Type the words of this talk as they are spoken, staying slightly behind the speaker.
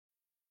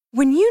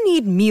When you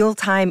need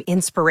mealtime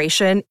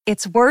inspiration,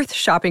 it's worth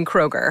shopping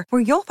Kroger,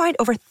 where you'll find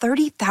over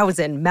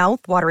 30,000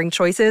 mouth-watering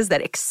choices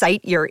that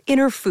excite your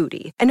inner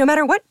foodie. And no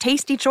matter what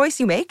tasty choice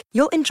you make,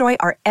 you'll enjoy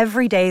our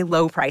everyday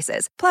low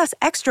prices, plus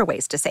extra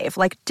ways to save,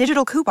 like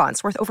digital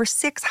coupons worth over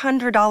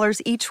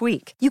 $600 each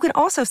week. You can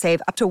also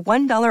save up to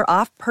 $1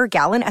 off per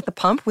gallon at the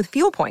pump with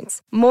fuel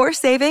points. More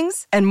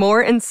savings and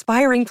more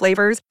inspiring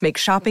flavors make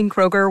shopping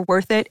Kroger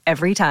worth it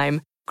every time.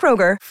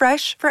 Kroger,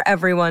 fresh for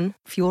everyone.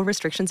 Fuel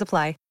restrictions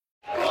apply.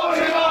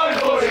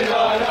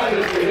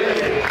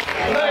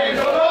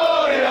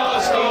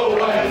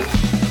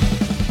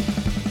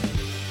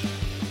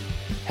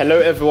 Hello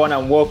everyone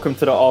and welcome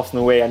to the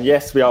Arsenal Way, and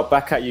yes, we are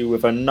back at you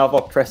with another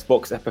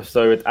Pressbox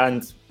episode,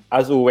 and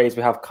as always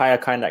we have Kaya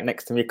Kaynak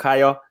next to me.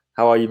 Kaya,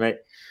 how are you, mate?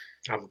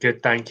 I'm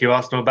good, thank you.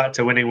 Arsenal back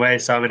to winning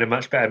ways, so I'm in a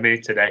much better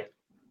mood today.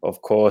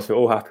 Of course, we're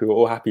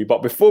all happy.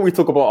 But before we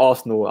talk about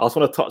Arsenal, I just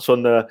want to touch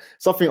on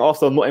something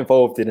Arsenal are not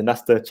involved in, and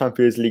that's the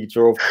Champions League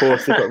draw. Of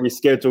course, it got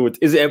rescheduled.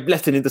 Is it a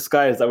blessing in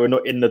disguise that we're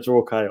not in the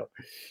draw, Kaya?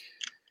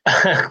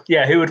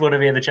 Yeah, who would want to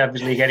be in the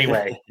Champions League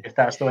anyway, if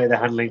that's the way they're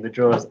handling the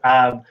draws?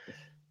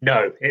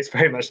 No, it's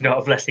very much not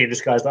a blessing in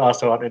disguise that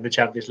Arsenal aren't in the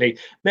Champions League.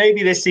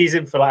 Maybe this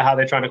season for like how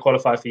they're trying to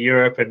qualify for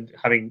Europe and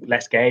having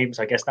less games.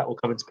 I guess that will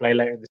come into play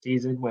later in the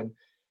season when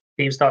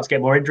teams start to get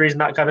more injuries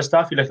and that kind of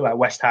stuff. You look at like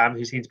West Ham,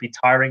 who seems to be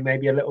tiring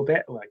maybe a little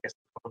bit. Well, I guess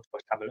we'll come to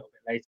West Ham a little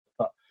bit later.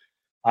 But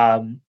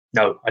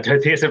no, I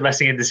don't think it's a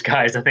blessing in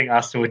disguise. I think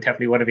Arsenal would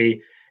definitely want to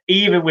be,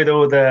 even with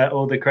all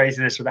the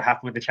craziness that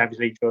happened with the Champions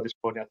League draw this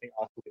morning, I think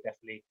Arsenal would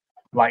definitely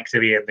like to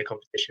be in the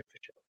competition for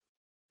sure.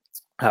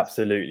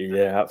 Absolutely.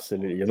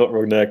 You're not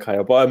wrong there,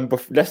 Kaya.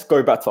 But let's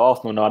go back to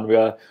Arsenal now. And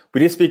we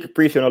did speak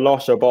briefly on the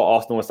last show about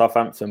Arsenal and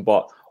Southampton,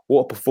 but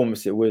what a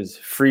performance it was.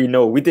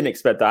 3-0. We didn't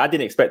expect that. I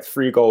didn't expect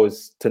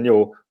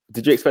 3-0.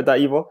 Did you expect that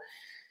either?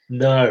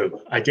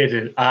 No, I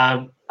didn't.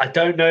 I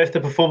don't know if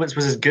the performance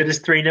was as good as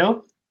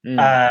 3-0.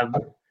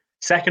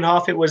 Second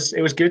half, it was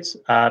good.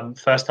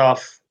 First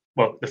half,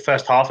 the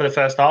first half of the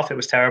first half, it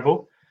was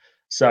terrible.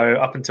 So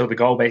up until the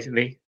goal,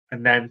 basically.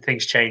 And then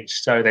things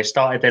changed. So they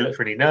looked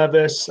really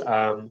nervous.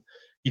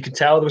 You could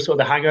tell there was sort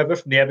of the hangover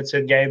from the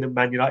Everton game, the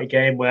Man United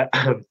game, where,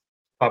 pardon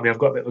me, I've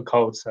got a bit of a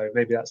cold, so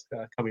maybe that's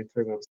coming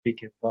through when I'm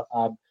speaking. But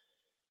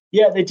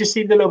yeah, they just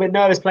seemed a little bit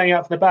nervous playing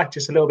out from the back,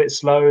 just a little bit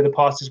slow. The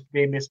passes were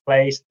being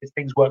misplaced.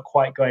 Things weren't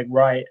quite going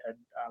right. And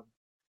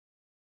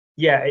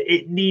yeah,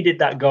 it needed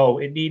that goal.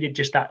 It needed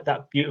just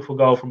that beautiful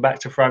goal from back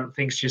to front.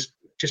 Things just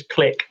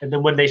click. And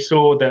then when they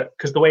saw that,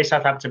 because the way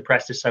Southampton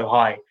pressed is so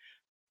high,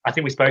 I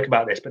think we spoke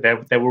about this, but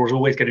there was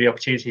always going to be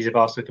opportunities if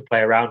Arsenal could play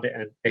around it,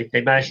 and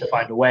they managed to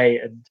find a way.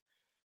 And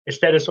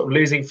instead of sort of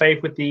losing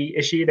faith with the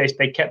issue, they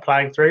kept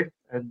playing through,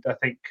 and I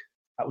think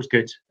that was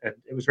good. And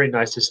it was really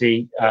nice to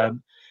see.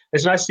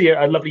 It's nice to see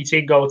a lovely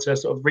team goal to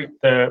sort of reap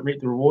the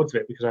rewards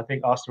of it, because I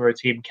think Arsenal are a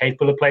team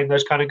capable of playing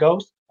those kind of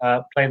goals,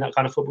 playing that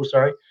kind of football.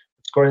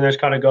 Scoring those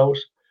kind of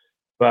goals,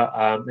 but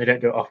they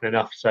don't do it often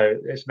enough. So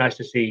it's nice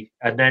to see.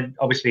 And then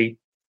obviously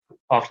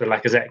after the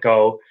Lacazette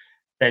goal,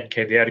 then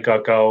came the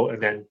Odegaard goal,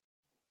 and then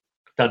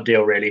done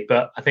deal really.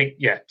 But I think,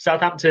 yeah,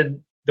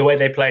 Southampton, the way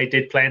they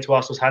did play into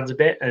Arsenal's hands a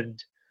bit,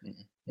 and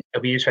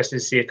it'll be interesting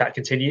to see if that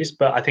continues.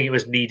 But I think it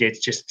was needed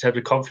just in terms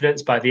of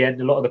confidence. By the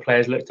end, a lot of the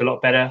players looked a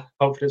lot better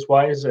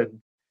confidence-wise,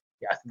 and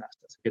yeah, I think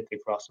that's a good thing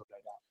for Arsenal, no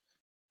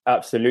doubt.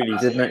 Absolutely. You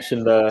did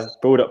mention the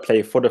build-up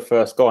play for the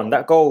first goal, and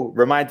that goal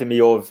reminded me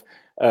of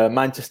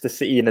Manchester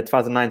City in the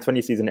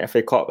 2009-20 season, the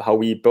FA Cup, how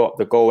we built up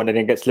the goal and then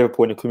against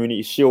Liverpool in the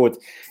Community Shield.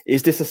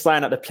 Is this a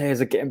sign that the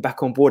players are getting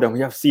back on board? And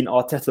we have seen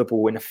Arteta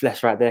ball in the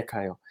flesh right there,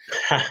 Kyle.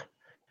 I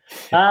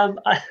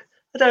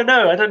don't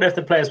know. I don't know if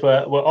the players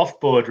were off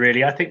board,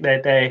 really. I think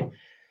they've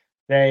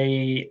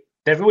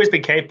always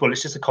been capable.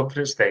 It's just a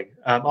confidence thing.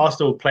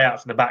 Arsenal play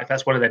out from the back.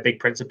 That's one of their big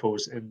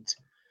principles. And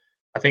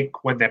I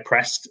think when they're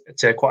pressed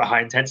to quite a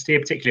high intensity,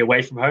 particularly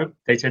away from home,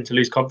 they tend to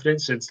lose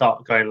confidence and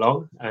start going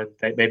long, and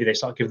maybe they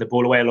start giving the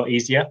ball away a lot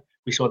easier.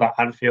 We saw that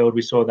at Anfield,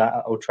 we saw that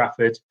at Old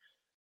Trafford,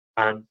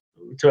 and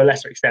to a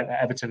lesser extent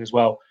at Everton as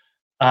well.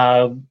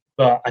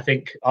 But I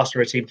think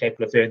Arsenal are a team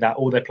capable of doing that.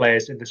 All their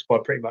players in the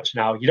squad pretty much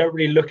now, you don't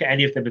really look at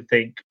any of them and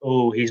think,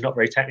 oh, he's not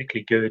very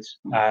technically good.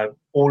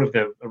 All of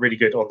them are really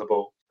good on the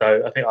ball.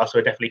 So I think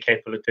Arsenal are definitely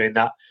capable of doing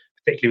that,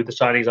 particularly with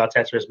the signings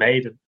Arteta has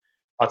made. And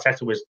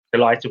Arteta was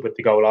delighted with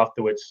the goal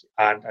afterwards,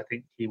 and I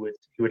think he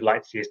would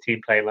like to see his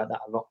team playing like that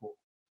a lot more.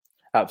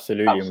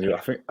 Absolutely.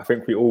 I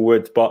think we all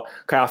would. But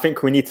okay, I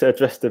think we need to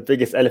address the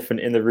biggest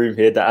elephant in the room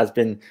here that has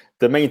been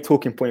the main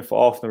talking point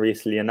for Arsenal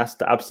recently, and that's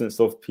the absence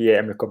of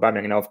Pierre-Emerick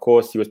Aubameyang. Now, of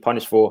course, he was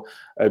punished for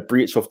a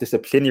breach of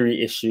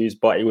disciplinary issues,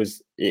 but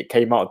it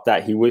came out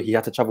that he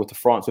had to travel to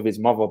France with his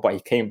mother, but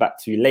he came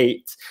back too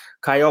late.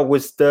 Kaya,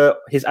 was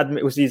his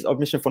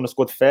admission from the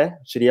squad fair?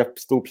 Should he have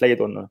still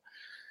played on the?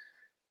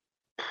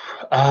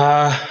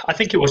 I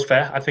think it was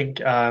fair. I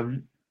think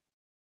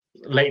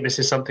lateness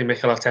is something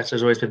Mikel Arteta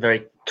has always been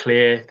very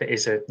clear that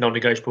is a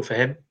non-negotiable for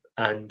him.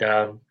 And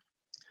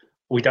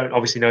we don't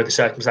obviously know the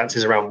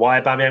circumstances around why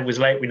Aubameyang was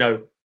late. We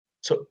know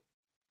sort of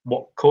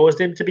what caused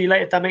him to be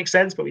late, if that makes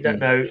sense. But we don't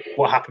know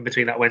what happened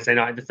between that Wednesday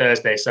night and the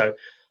Thursday. So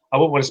I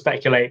wouldn't want to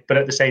speculate. But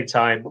at the same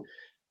time,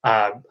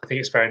 I think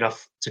it's fair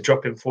enough to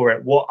drop him for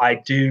it. What I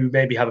do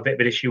maybe have a bit of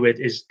an issue with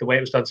is the way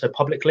it was done so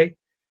publicly.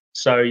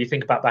 So you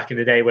think about back in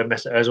the day when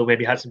Mesut Ozil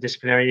maybe had some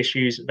disciplinary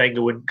issues,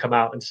 Wenger wouldn't come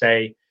out and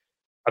say,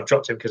 I've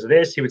dropped him because of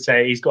this. He would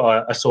say he's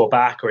got a sore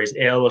back or he's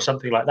ill or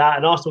something like that.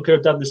 And Arsenal could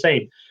have done the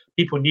same.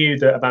 People knew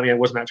that Aubameyang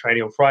wasn't at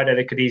training on Friday.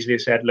 They could easily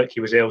have said, look, he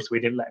was ill, so we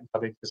didn't let him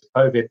come in because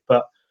of COVID.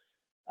 But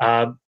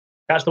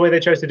that's the way they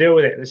chose to deal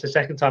with it. It's the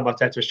second time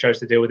Arteta has chose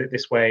to deal with it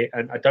this way.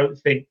 And I don't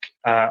think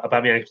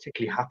Aubameyang is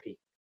particularly happy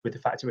with the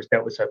fact it was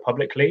dealt with so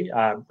publicly,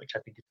 which I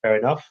think is fair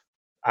enough.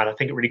 And I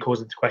think it really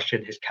calls into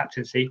question his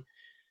captaincy.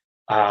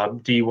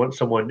 Do you want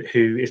someone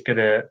who is going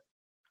to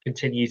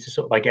continue to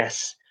sort of, I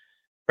guess,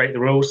 break the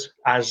rules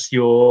as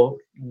your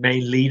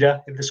main leader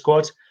in the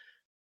squad?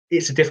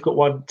 It's a difficult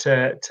one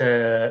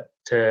to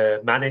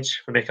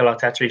manage for Mikel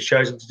Arteta. He's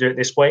chosen to do it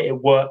this way.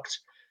 It worked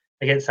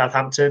against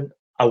Southampton.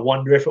 I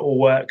wonder if it will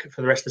work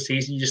for the rest of the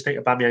season. You just think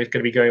Aubameyang is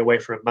going to be going away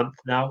for a month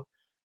now.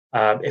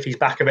 If he's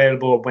back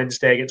available on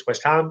Wednesday against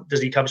West Ham,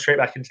 does he come straight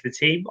back into the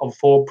team? On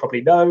form,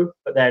 probably no.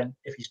 But then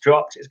if he's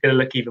dropped, it's going to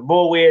look even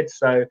more weird.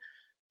 So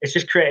it's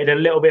just created a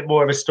little bit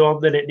more of a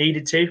storm than it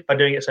needed to by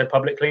doing it so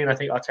publicly. And I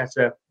think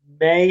Arteta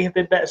may have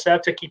been better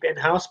served to keep it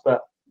in-house.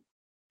 But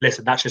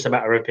listen, that's just a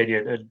matter of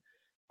opinion. And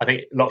I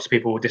think lots of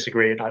people will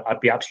disagree. And I'd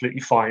be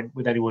absolutely fine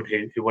with anyone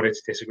who wanted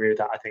to disagree with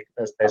that. I think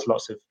there's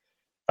lots of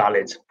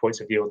valid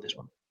points of view on this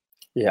one.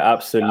 Yeah,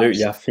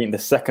 absolutely. I think the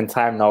second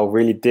time now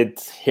really did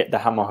hit the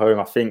hammer home.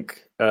 I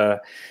think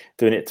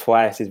doing it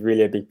twice is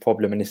really a big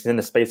problem. And it's in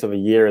the space of a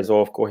year as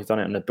well. Of course, he's done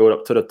it in the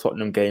build-up to the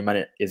Tottenham game, and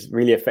it is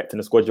really affecting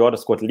the squad. You are the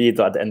squad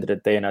leader at the end of the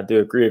day, and I do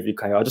agree with you,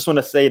 Kaya. I just want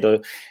to say,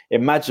 though,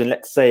 imagine,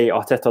 let's say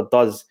Arteta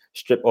does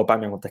strip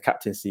Aubameyang of the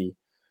captaincy.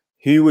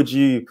 Who would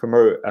you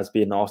promote as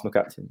being the Arsenal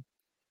captain?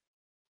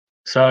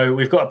 So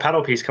we've got a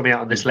panel piece coming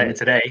out on this later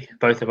today,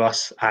 both of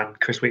us, and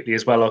Chris Wheatley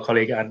as well, our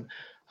colleague, and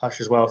Hush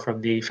as well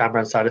from the fan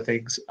brand side of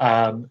things.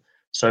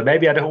 So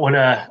maybe I don't want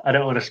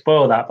to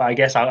spoil that, but I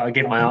guess I'll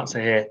give my answer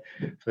here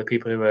for the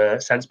people who are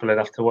sensible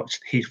enough to watch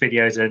these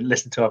videos and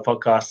listen to our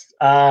podcast.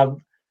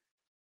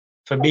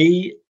 For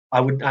me,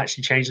 I wouldn't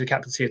actually change the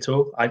captaincy at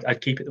all.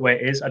 I'd keep it the way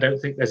it is. I don't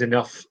think there's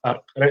enough. I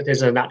don't think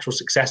there's a natural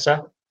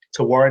successor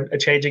to warrant a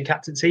change in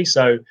captaincy.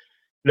 So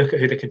look at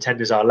who the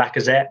contenders are.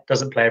 Lacazette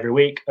doesn't play every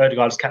week.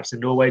 Odegaard is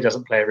captain Norway,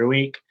 doesn't play every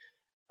week.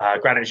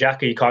 Granit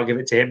Xhaka, you can't give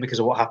it to him because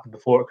of what happened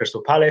before at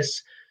Crystal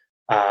Palace.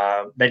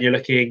 Then you're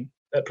looking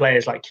at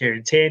players like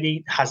Kieran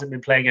Tierney, hasn't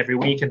been playing every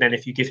week. And then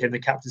if you give him the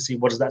captaincy,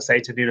 what does that say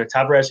to Nuno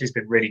Tavares, who's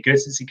been really good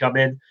since he come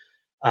in?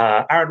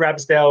 Aaron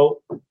Ramsdale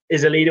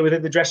is a leader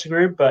within the dressing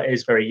room, but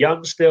is very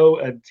young still.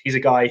 And he's a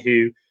guy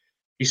who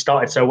he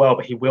started so well,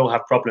 but he will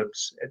have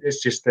problems.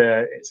 It's just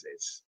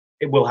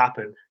it will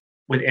happen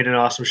within an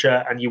Arsenal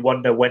shirt. And you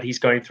wonder when he's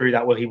going through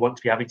that, will he want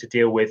to be having to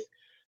deal with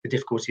the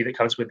difficulty that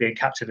comes with being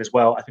captain as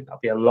well? I think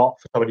that'll be a lot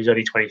for someone who's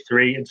only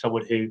 23 and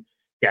someone who,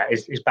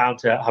 is bound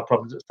to have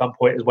problems at some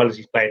point, as well as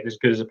he's playing as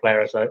good as a player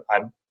as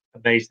I'm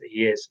amazed that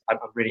he is. I'm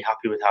really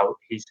happy with how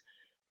he's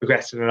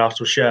progressed in an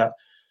Arsenal shirt.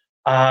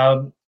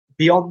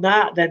 Beyond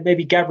that, then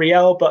maybe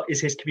Gabriel, but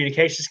is his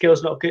communication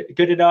skills not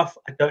good enough?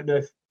 I don't know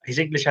if his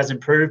English has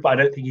improved, but I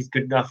don't think he's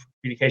good enough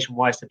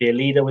communication-wise to be a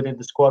leader within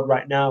the squad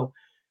right now.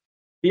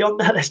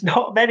 Beyond that, there's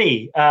not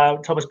many.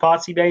 Thomas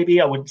Partey,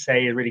 maybe, I wouldn't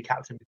say is really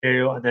captain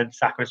material, and then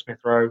Saka and Smith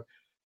Rowe,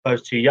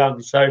 both too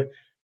young. So,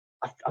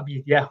 I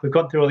mean, we've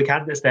gone through all the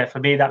candidates there. For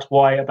me, that's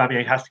why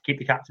Aubameyang has to keep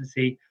the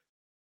captaincy.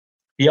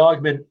 The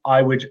argument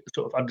I would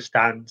sort of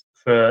understand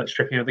for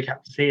stripping of the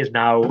captaincy is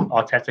now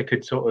Arteta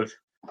could sort of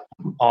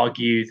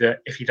argue that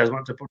if he doesn't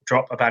want to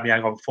drop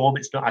Aubameyang on form,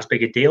 it's not as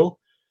big a deal.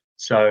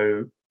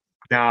 So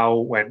now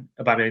when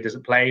Aubameyang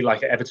doesn't play,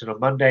 like at Everton on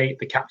Monday,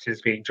 the captain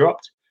is being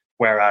dropped.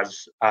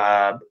 Whereas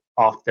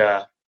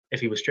after,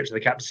 if he was stripped of the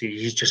captaincy,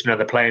 he's just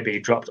another player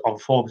being dropped on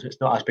form, so it's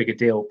not as big a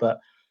deal. But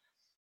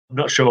I'm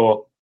not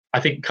sure. I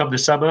think come the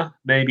summer,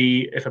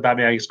 maybe if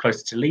Aubameyang is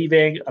closer to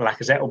leaving,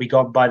 Lacazette will be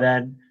gone by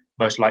then,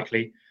 most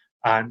likely.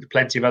 And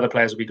plenty of other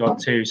players will be gone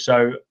too.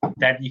 So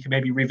then you can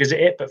maybe revisit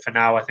it. But for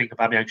now, I think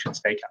Aubameyang should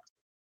stay captain.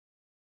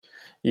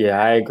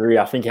 Yeah, I agree.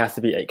 I think it has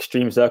to be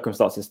extreme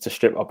circumstances to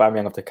strip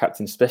Aubameyang of the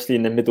captain, especially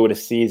in the middle of the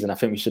season. I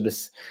think we should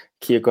just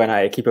keep going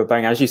at it, keep it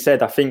banging. As you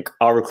said, I think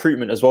our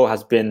recruitment as well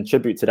has been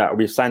tribute to that.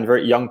 We've signed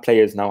very young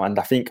players now, and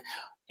I think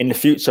in the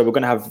future, we're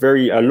going to have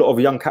a lot of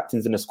young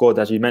captains in the squad.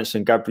 As you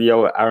mentioned,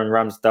 Gabriel, Aaron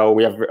Ramsdale.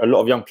 We have a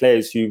lot of young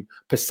players who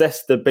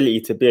possess the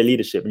ability to be a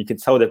leadership. And you can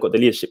tell they've got the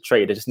leadership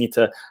trait. They just need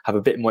to have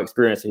a bit more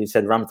experience. As you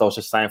said, Ramsdale's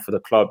just signed for the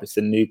club. It's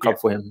a new club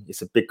for him.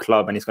 It's a big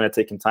club. And it's going to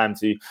take him time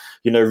to,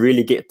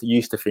 really get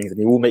used to things. And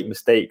he will make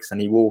mistakes. And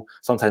he will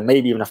sometimes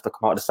maybe even have to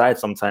come out of the side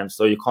sometimes.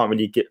 So you can't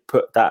really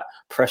put that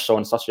pressure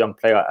on such a young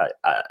player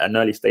at an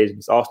early stage in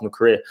his Arsenal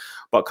career.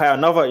 But Kaya,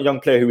 another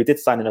young player who we did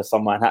sign in the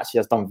summer and actually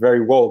has done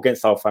very well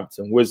against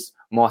Southampton was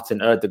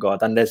Martin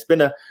Odegaard, and there's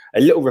been a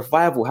little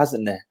revival,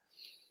 hasn't there?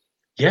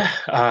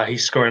 Yeah,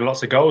 he's scoring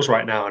lots of goals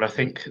right now. And I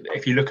think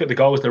if you look at the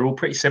goals, they're all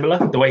pretty similar.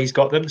 The way he's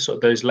got them, sort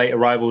of those late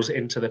arrivals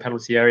into the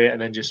penalty area and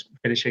then just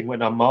finishing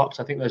when unmarked.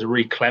 I think those are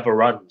really clever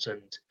runs.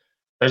 And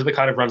those are the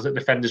kind of runs that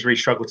defenders really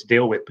struggle to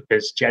deal with,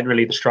 because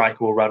generally the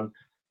striker will run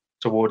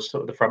towards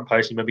sort of the front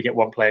post and maybe get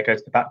one player go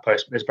to the back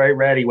post. But there's very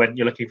rarely when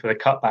you're looking for the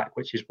cutback,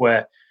 which is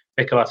where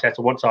Mikel Arteta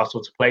wants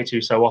Arsenal to play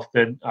to so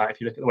often. If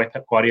you look at the way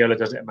Pep Guardiola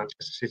does it at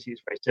Manchester City,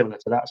 it's very similar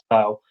to that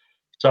style.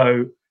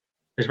 So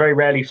there's very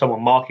rarely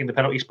someone marking the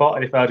penalty spot,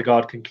 and if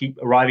Odegaard can keep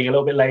arriving a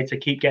little bit later,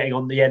 keep getting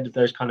on the end of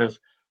those kind of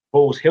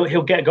balls,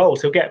 he'll get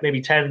goals. He'll get maybe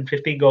 10,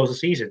 15 goals a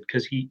season,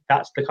 because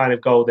that's the kind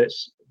of goal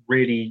that's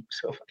really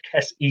sort of, I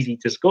guess, easy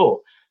to score.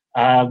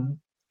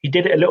 He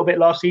did it a little bit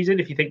last season.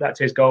 If you think back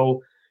to his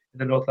goal in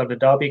the North London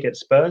derby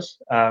against Spurs,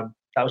 that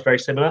was very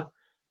similar.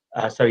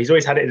 So he's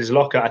always had it in his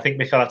locker. I think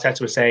Mikel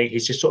Arteta was saying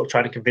he's just sort of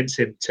trying to convince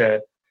him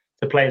to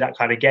play that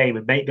kind of game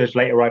and make those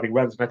late arriving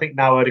runs. And I think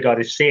now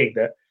Odegaard is seeing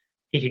that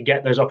he can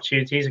get those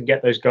opportunities and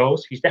get those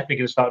goals. He's definitely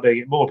going to start doing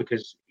it more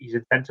because he's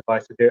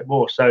incentivized to do it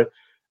more. So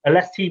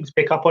unless teams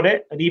pick up on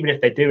it, and even if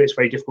they do, it's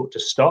very difficult to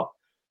stop.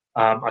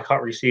 I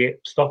can't really see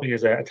it stopping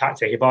as a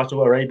tactic. If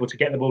Arsenal are able to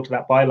get the ball to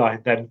that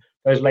byline, then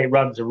those late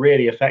runs are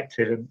really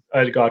effective, and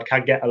Odegaard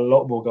can get a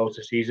lot more goals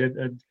this season.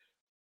 And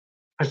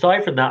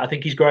aside from that, I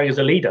think he's growing as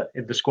a leader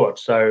in the squad.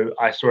 So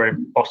I saw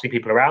him bossing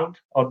people around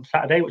on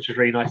Saturday, which was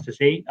really nice to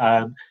see.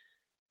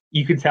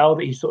 You can tell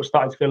that he's sort of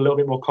starting to feel a little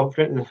bit more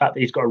confident in the fact that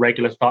he's got a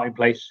regular starting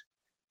place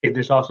in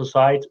this Arsenal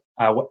side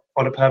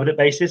on a permanent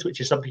basis,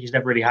 which is something he's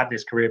never really had in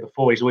his career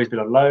before. He's always been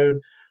on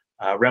loan.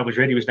 Real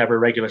Madrid, he was never a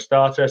regular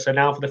starter. So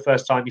now for the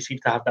first time, he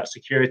seems to have that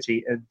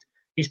security and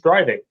he's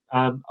thriving.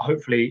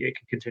 Hopefully it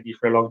can continue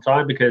for a long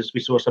time, because we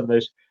saw some of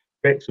those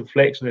tricks and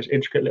flicks and those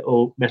intricate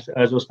little Mesut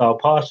Ozil style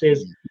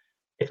passes.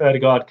 If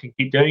Odegaard can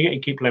keep doing it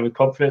and keep playing with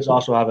confidence,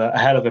 Arsenal have a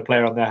hell of a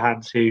player on their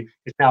hands who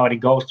is now adding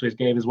goals to his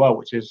game as well,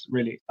 which is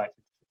really exciting.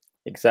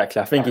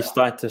 Exactly. I think he's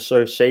starting to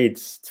show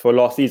shades for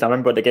last season. I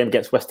remember the game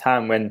against West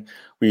Ham when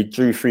we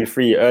drew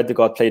 3-3.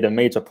 Odegaard played a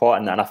major part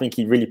in that, and I think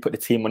he really put the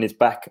team on his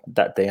back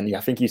that day. And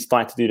I think he's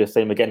starting to do the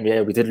same again.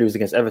 Yeah, we did lose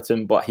against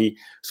Everton, but he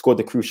scored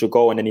the crucial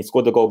goal, and then he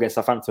scored the goal against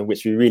Southampton,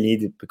 which we really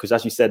needed, because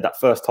as you said, that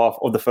first half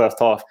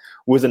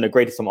wasn't the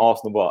greatest from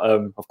Arsenal. But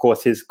of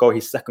course, his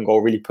second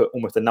goal really put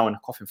almost a nail in the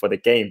coffin for the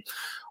game.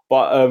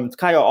 But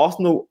Kaya,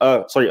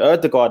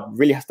 Odegaard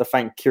really has to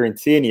thank Kieran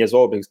Tierney as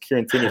well, because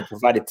Kieran Tierney has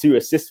provided 2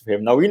 assists for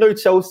him. Now, we know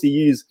Chelsea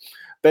use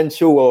Ben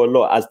Chilwell a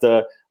lot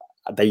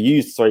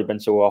Ben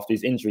Chilwell after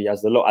his injury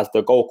as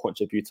the goal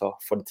contributor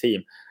for the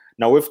team.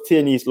 Now, with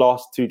Tierney's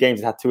last 2 games,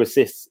 he had 2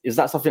 assists. Is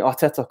that something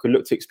Arteta could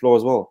look to explore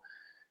as well?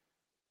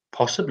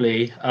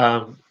 Possibly.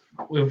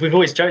 We've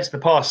always joked in the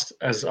past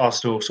as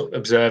Arsenal sort of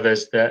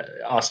observers that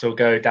Arsenal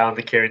go down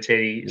the Kieran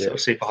Tierney sort of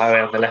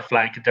superhighway on the left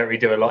flank and don't really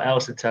do a lot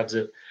else in terms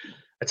of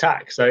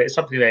attack. So it's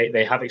something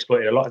they have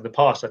exploited a lot in the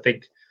past. I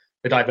think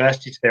the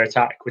diversity to their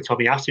attack with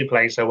Tomiyasu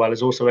playing so well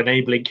is also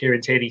enabling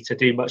Kieran Tierney to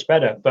do much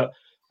better. But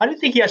I didn't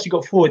think he actually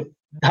got forward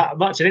that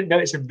much. I didn't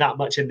notice him that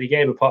much in the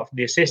game apart from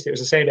the assist. It was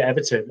the same at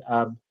Everton.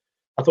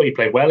 I thought he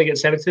played well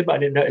against Everton, but I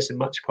didn't notice him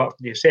much apart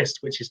from the assist,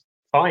 which is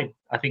fine.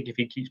 I think if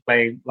he keeps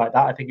playing like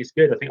that, I think it's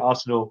good. I think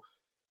Arsenal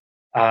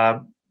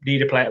need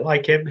a player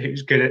like him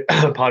who's good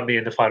at, pardon me,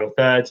 in the final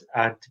third.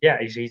 And yeah,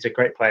 he's a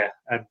great player.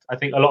 And I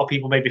think a lot of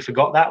people maybe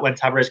forgot that when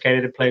Tavares came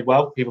in and played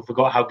well. People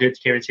forgot how good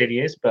Kieran Tierney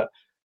is, but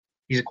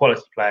he's a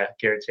quality player,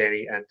 Kieran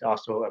Tierney, and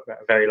Arsenal are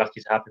very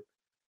lucky to have him.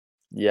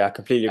 Yeah, I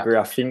completely agree.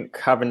 I think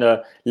having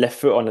a left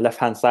foot on the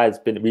left-hand side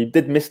we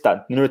did miss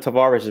that. Nuno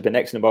Tavares has been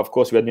excellent, but of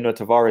course we had Nuno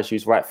Tavares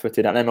who's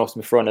right-footed, and Emil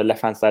Smith Rowe on the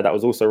left-hand side that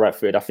was also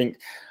right-footed. I think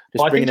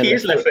he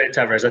is left-footed,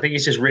 Tavares. I think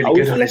he's just really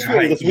good on his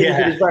right.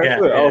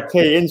 Foot.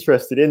 Okay,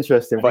 interesting.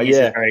 But he's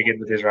very good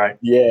with his right.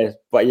 Yeah,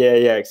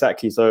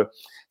 exactly. So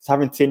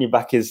having Tierney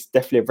back is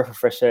definitely a breath of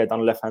fresh air down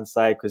the left-hand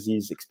side, because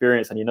he's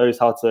experienced and he knows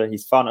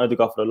he's found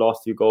Odegaard for the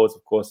last 2 goals,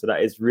 of course, so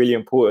that is really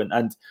important.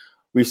 And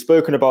we've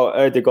spoken about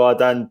Odegaard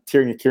and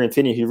Kieran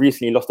Tierney, who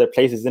recently lost their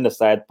places in the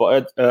side.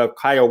 But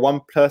Kaya,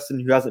 one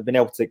person who hasn't been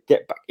able to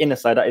get back in the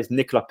side, that is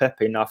Nicolas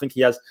Pepe. Now, I think he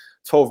has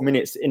 12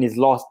 minutes in his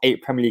last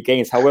 8 Premier League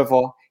games.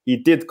 However, he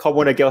did come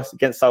on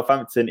against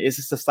Southampton. Is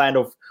this a sign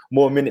of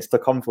more minutes to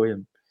come for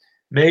him?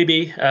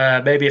 Maybe if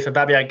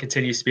Aubameyang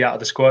continues to be out of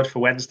the squad for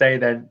Wednesday,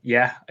 then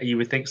yeah, you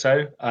would think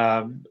so.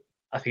 I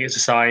think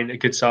it's a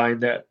good sign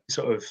that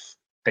sort of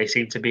they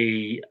seem to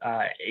be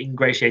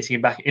integrating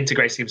him back into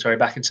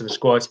the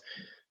squad.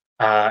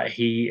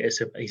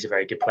 He's a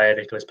very good player,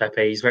 Nicolas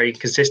Pepe. He's very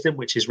inconsistent,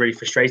 which is really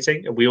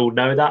frustrating, and we all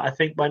know that, I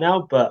think, by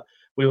now. But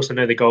we also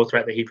know the goal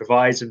threat that he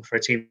provides, and for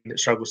a team that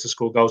struggles to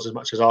score goals as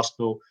much as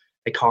Arsenal,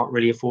 they can't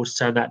really afford to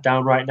turn that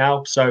down right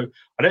now. So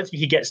I don't think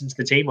he gets into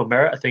the team on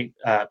merit. I think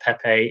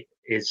Pepe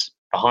is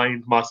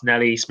behind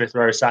Martinelli, Smith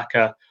Rowe,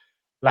 Saka,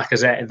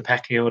 Lacazette in the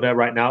pecking order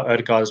right now.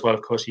 Odegaard as well,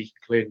 of course, you can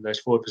include in those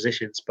forward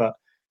positions. But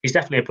he's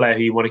definitely a player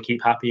who you want to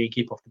keep happy and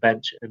keep off the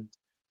bench. And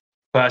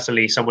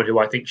personally, someone who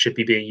I think should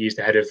be being used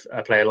ahead of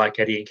a player like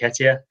Eddie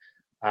Nketiah.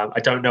 I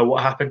don't know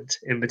what happened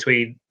in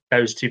between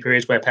those 2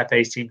 periods where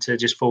Pepe seemed to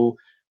just fall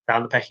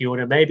down the pecking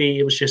order. Maybe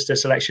it was just a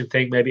selection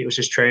thing. Maybe it was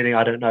just training.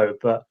 I don't know.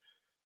 But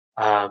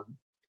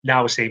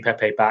now we're seeing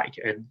Pepe back,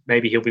 and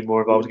maybe he'll be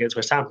more involved against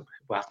West Ham.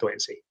 We'll have to wait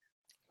and see.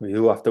 We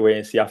will have to wait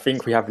and see. I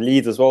think we have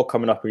Leeds as well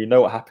coming up. We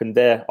know what happened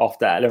there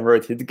after Ellen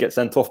Road. He did get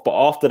sent off. But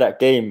after that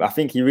game, I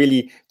think he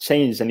really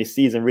changed and his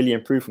season really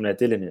improved from there,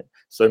 didn't it?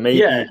 So maybe,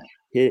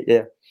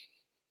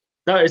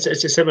 No, it's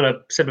a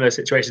similar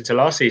situation to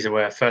last season,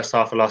 where first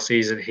half of last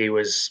season, he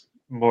was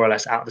more or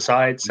less out the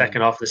side.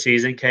 Second half of the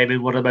season came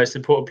in one of the most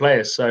important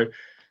players. So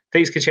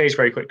things can change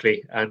very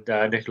quickly. And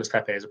Nicolas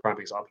Pepe is a prime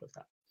example of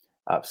that.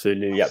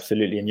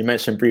 Absolutely. And you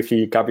mentioned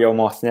briefly Gabriel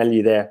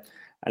Martinelli there.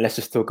 And let's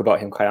just talk about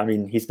him, Kai. I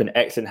mean, he's been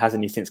excellent,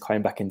 hasn't he, since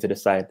coming back into the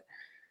side?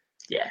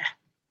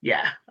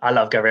 Yeah. I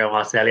love Gabriel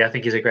Martinelli. I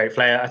think he's a great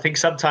player. I think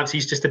sometimes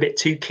he's just a bit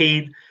too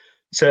keen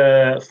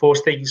to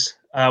force things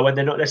when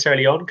they're not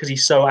necessarily on, because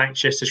he's so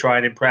anxious to try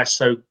and impress,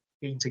 so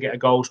keen to get a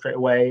goal straight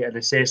away, an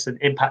assist, and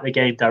impact the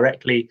game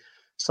directly.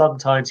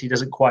 Sometimes he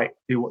doesn't quite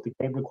do what the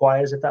game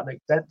requires, if that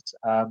makes sense.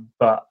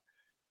 But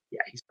yeah,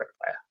 he's a great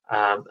player.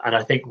 And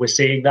I think we're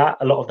seeing that.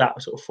 A lot of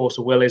that sort of force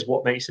of will is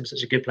what makes him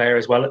such a good player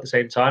as well. At the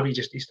same time, he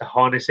just needs to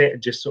harness it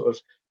and just sort of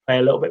play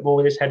a little bit more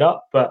with his head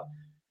up. But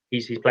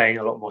he's playing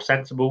a lot more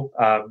sensible.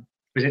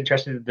 It was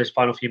interesting in this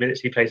final few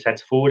minutes he played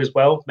centre forward as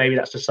well. Maybe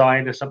that's a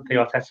sign of something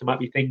Arteta might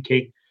be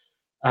thinking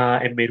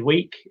in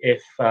midweek.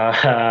 If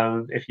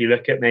you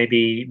look at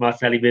maybe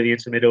Martinelli moving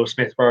into the middle,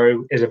 Smith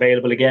Rowe is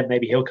available again,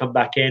 maybe he'll come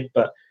back in.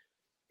 But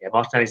yeah,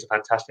 Martinelli's a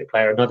fantastic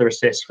player. Another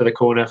assist for the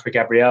corner for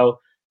Gabriel.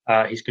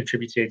 He's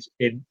contributed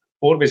in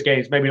all of his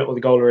games, maybe not with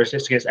a goal or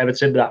assist against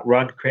Everton, but that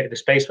run created the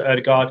space for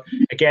Odegaard.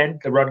 Again,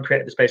 the run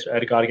created the space for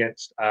Odegaard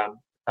against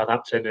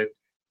Southampton. And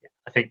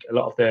I think a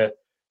lot of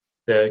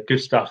the good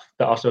stuff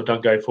that Arsenal have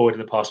done going forward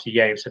in the past few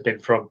games have been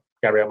from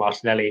Gabriel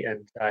Martinelli,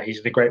 and he's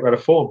in a great run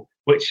of form,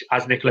 which,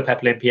 as Nicola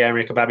Pepe and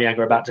Pierre-Emerick Aubameyang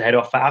are about to head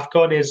off for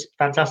AFCON, is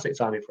fantastic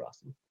timing for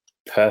Arsenal.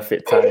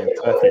 Perfect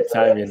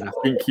timing. I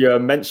think you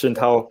mentioned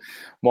how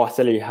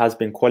Martinelli has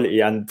been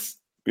quality, and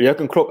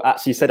Jurgen Klopp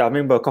actually said, I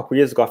remember a couple of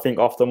years ago, I think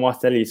after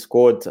Martinelli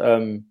scored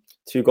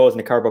 2 goals in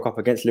the Carabao Cup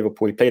against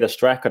Liverpool, he played a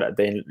striker that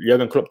day, and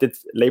Jurgen Klopp did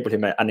label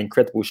him an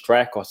incredible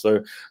striker.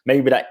 So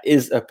maybe that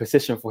is a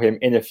position for him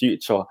in the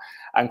future.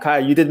 And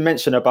Kaya, you did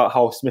mention about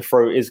how Smith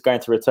Rowe is going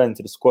to return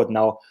to the squad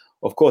now.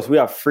 Of course, we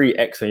have 3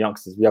 excellent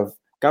youngsters. We have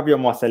Gabriel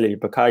Martinelli,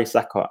 Bukayo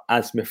Saka,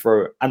 and Smith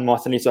Rowe, and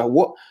Martinelli. So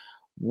what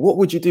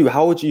would you do?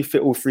 How would you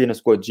fit all 3 in the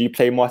squad? Do you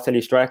play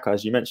Martinelli striker,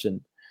 as you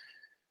mentioned?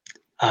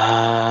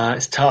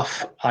 It's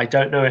tough. I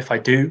don't know if I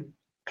do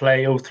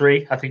play all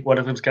 3. I think one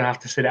of them's going to have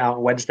to sit out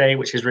on Wednesday,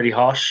 which is really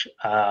harsh.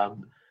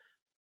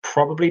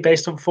 Probably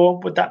based on form,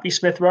 would that be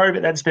Smith Rowe?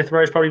 But then Smith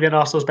Rowe's probably been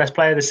Arsenal's best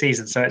player this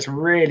season, so it's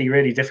really,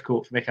 really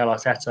difficult for Mikel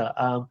Arteta.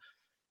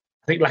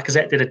 I think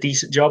Lacazette did a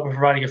decent job of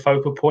providing a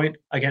focal point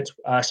against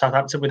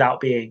Southampton without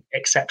being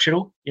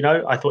exceptional. You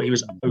know, I thought he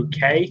was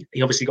okay.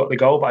 He obviously got the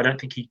goal, but I don't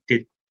think he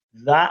did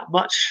that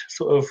much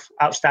sort of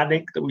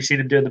outstanding that we've seen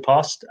him do in the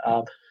past.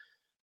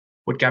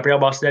 Would Gabriel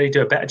Martinelli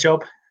do a better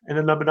job in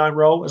the number 9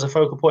 role as a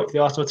focal point for the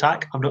Arsenal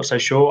attack? I'm not so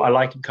sure. I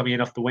like him coming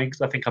in off the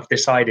wings. I think I've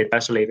decided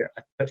personally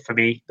that for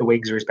me, the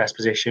wings are his best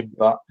position,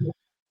 but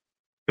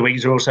the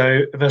wings are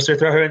also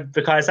Smith Rowe and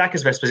Bukayo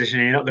Saka's best position,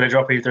 and you're not going to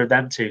drop either of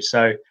them two.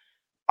 So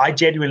I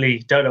genuinely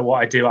don't know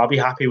what I do. I'll be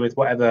happy with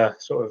whatever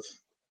sort of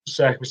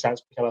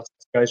circumstance Mikel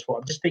Arteta goes for.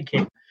 I'm just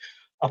thinking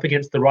up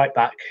against the right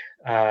back,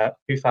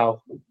 Ufal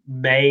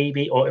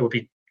maybe, or it would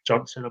be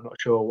Johnson. I'm not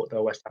sure what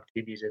the West Ham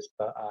team uses,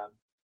 but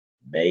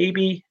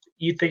maybe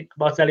you think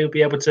Martinelli will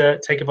be able to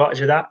take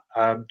advantage of that,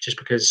 just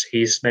because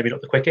he's maybe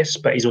not the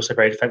quickest, but he's also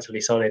very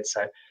defensively solid.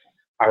 So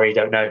I really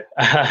don't know.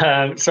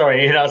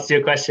 Sorry, in answer to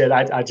your question,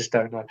 I just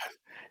don't know.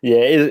 Yeah,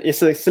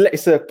 it's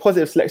a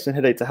positive selection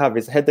headache to have.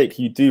 It's a headache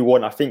you do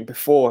want. I think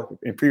before,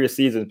 in previous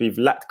seasons, we've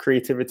lacked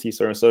creativity.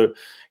 So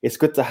it's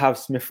good to have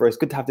Smith Rowe. It's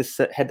good to have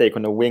this headache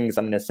on the wings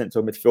and in the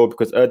central midfield,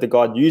 because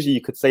Odegaard, usually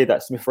you could say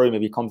that Smith Rowe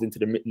maybe comes into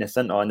the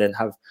centre and then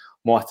have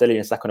Martinelli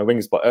and Saka on the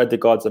wings. But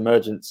Odegaard's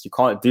emergence, you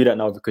can't do that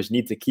now because you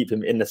need to keep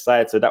him in the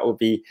side. So that would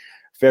be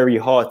very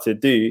hard to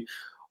do.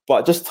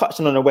 But just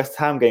touching on the West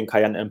Ham game,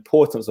 Kaya, and the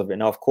importance of it.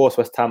 Now, of course,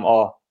 West Ham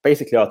are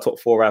basically our top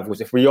 4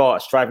 rivals. If we are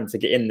striving to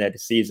get in there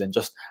this season,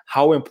 just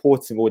how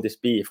important will this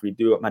be if we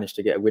do manage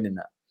to get a win in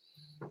that?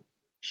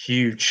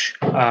 Huge.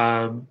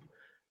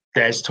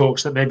 There's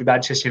talks that maybe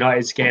Manchester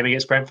United's game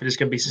against Brentford is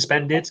going to be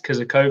suspended because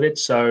of COVID.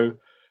 So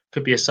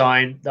could be a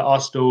sign that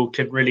Arsenal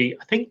can really,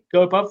 I think,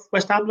 go above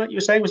West Ham, like you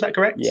were saying. Was that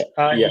correct? Yeah.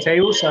 In the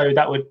table. So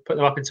that would put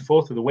them up into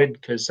 4th with a win,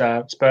 because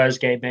Spurs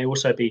game may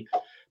also be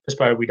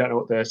postponed. We don't know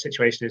what the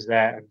situation is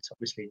there, and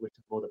obviously wish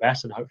them all the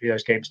best, and hopefully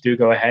those games do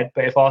go ahead.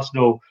 But if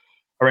Arsenal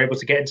are able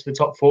to get into the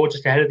top 4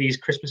 just ahead of these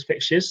Christmas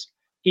fixtures,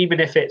 even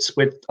if it's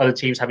with other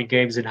teams having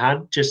games in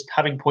hand, just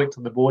having points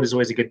on the board is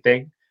always a good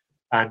thing.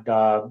 And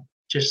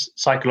just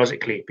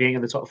psychologically, being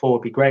in the top 4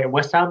 would be great. And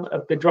West Ham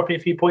have been dropping a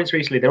few points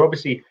recently. They're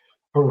obviously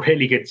a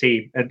really good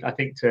team, and I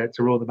think to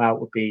rule them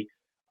out would be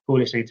a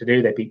foolish thing to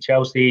do. They beat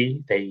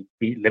Chelsea, they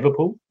beat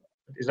Liverpool.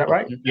 Is that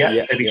right?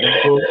 Yeah. They beat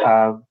Liverpool.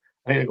 I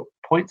think they got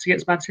points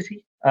against Man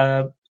City.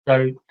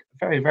 So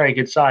very, very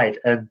good side.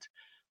 And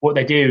what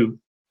they do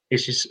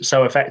is just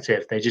so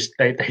effective. They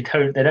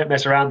don't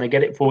mess around. They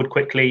get it forward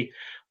quickly.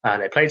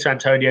 They played to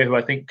Antonio, who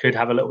I think could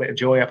have a little bit of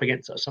joy up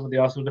against some of the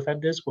Arsenal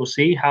defenders. We'll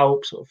see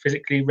how sort of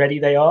physically ready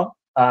they are.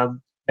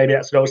 Maybe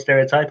that's an old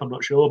stereotype. I'm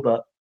not sure,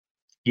 but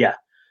yeah,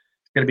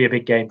 it's going to be a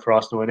big game for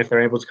Arsenal. And if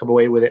they're able to come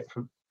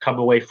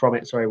away from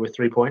it, with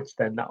 3 points,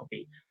 then that'll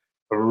be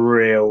a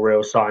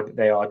real sign that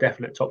they are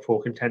definite top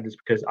 4 contenders.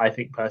 Because I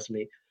think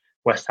personally,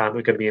 West Ham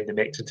are going to be in the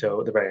mix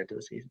until the very end of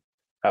the season.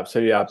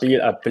 Absolutely.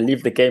 I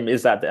believe the game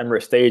is at the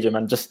Emirates Stadium,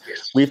 and just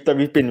we've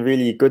been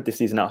really good this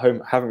season at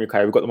home, haven't we,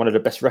 Kai? We've got one of the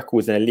best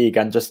records in the league,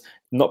 and just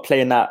not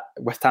playing at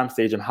West Ham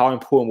Stadium, how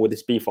important would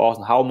this be for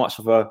Arsenal? How much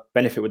of a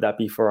benefit would that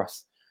be for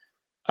us?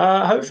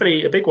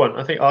 Hopefully a big one.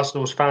 I think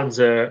Arsenal's fans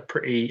are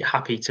pretty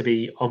happy to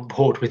be on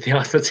board with the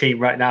Arsenal team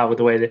right now with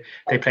the way that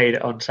they played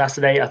it on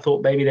Saturday. I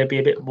thought maybe they'd be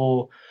a bit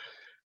more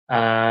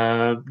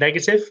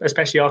negative,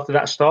 especially after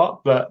that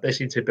start, but they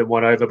seem to have been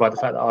won over by the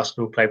fact that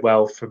Arsenal played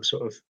well from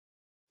sort of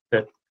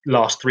the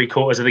last 3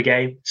 quarters of the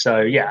game.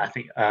 So yeah, I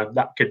think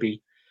that could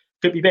be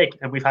big.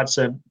 And we've had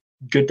some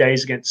good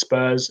days against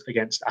Spurs,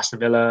 against Aston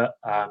Villa.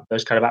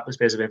 Those kind of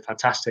atmospheres have been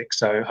fantastic.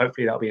 So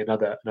hopefully that'll be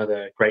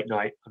another great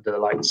night under the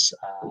lights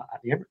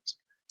at the Emirates.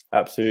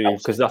 Absolutely,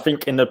 because I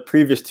think in the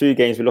previous 2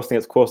 games we lost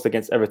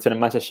against Everton and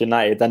Manchester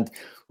United, and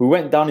we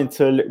went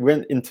into a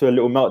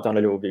little meltdown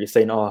a little bit,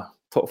 saying,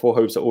 top 4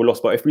 hopes are all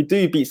lost. But if we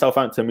do beat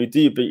Southampton, we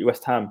do beat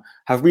West Ham,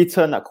 have we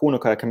turned that corner?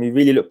 Can we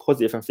really look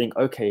positive and think,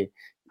 okay,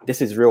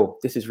 this is real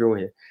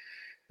here?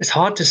 It's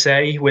hard to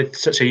say with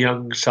such a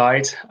young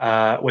side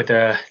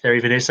whether there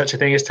even is such a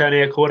thing as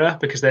turning a corner,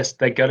 because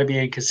they're going to be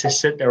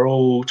inconsistent. They're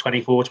all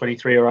 24,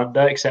 23 or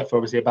under, except for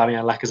obviously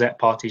Aubameyang, Lacazette,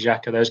 Partey,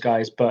 Xhaka, those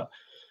guys. But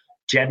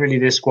generally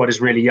this squad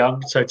is really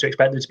young, so to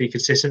expect them to be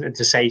consistent and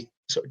to say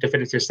sort of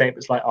definitive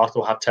statements like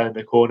Arsenal have turned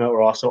a corner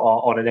or Arsenal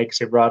are on a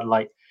negative run,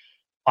 like,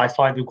 I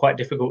find them quite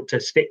difficult to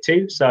stick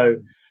to. So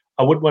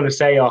I wouldn't want to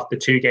say after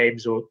 2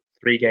 games or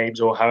 3 games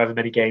or however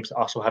many games that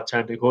Arsenal have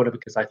turned a corner,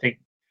 because I think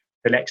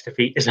the next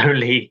defeat is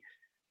only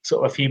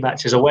sort of a few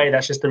matches away.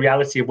 That's just the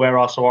reality of where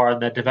Arsenal are in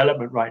their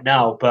development right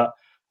now. But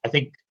I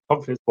think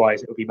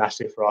confidence-wise, it will be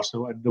massive for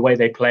Arsenal. And the way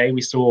they play,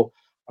 we saw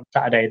on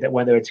Saturday that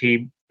when they're a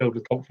team filled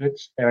with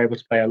confidence, they're able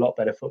to play a lot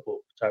better football.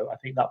 So I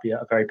think that'll be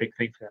a very big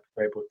thing for them if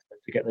they're able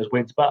to get those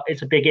wins. But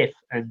it's a big if,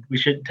 and we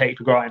shouldn't take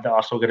for granted that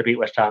Arsenal are going to beat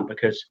West Ham,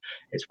 because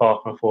it's far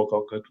from a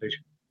foregone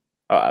conclusion.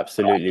 Oh,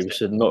 absolutely. We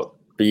should not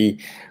be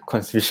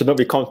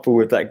comfortable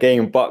with that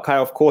game. But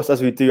Kaya, of course,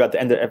 as we do at the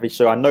end of every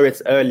show, I know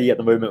it's early at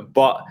the moment,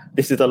 but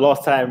this is the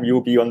last time you'll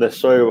be on the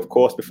show, of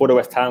course, before the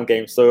West Ham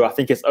game. So I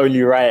think it's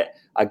only right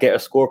I get a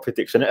score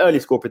prediction, an early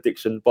score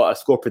prediction, but a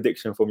score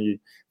prediction from you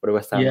for the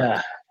West Ham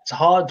match. It's a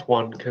hard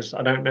one because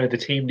I don't know the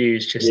team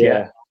news just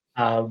yet.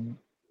 That'll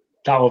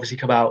obviously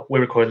come out.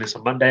 We're recording this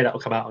on Monday. That will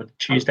come out on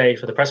Tuesday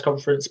for the press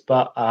conference.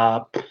 But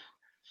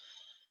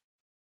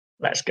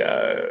let's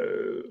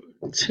go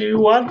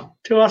 2-1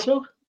 to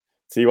Arsenal.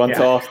 2-1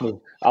 to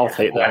Arsenal. I'll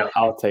take that.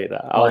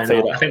 I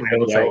think we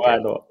all take it. Why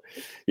not?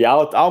 Yeah,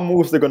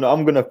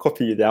 I'm gonna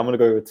copy you there. I'm gonna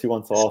go with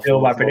 2-1 to Arsenal.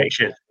 Still my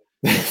prediction.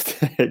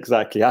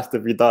 Exactly, has to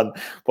be done.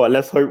 But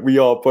let's hope we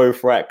are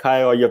both right.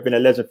 Kaya, you've been a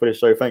legend for the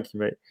show. Thank you,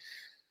 mate.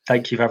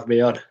 Thank you for having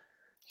me on.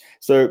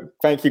 So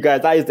thank you,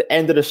 guys. That is the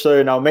end of the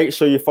show. Now make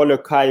sure you follow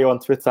Kaya on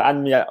Twitter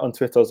and me on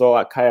Twitter as well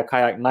at Kaya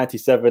Kaynak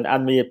 97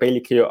 and me at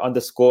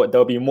BaileyKeo_.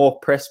 There'll be more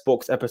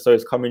Pressbox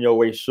episodes coming your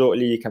way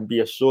shortly. You can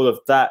be assured of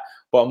that.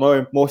 But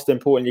most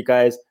importantly,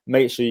 guys,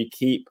 make sure you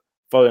keep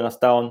following us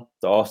down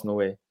the Arsenal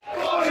way.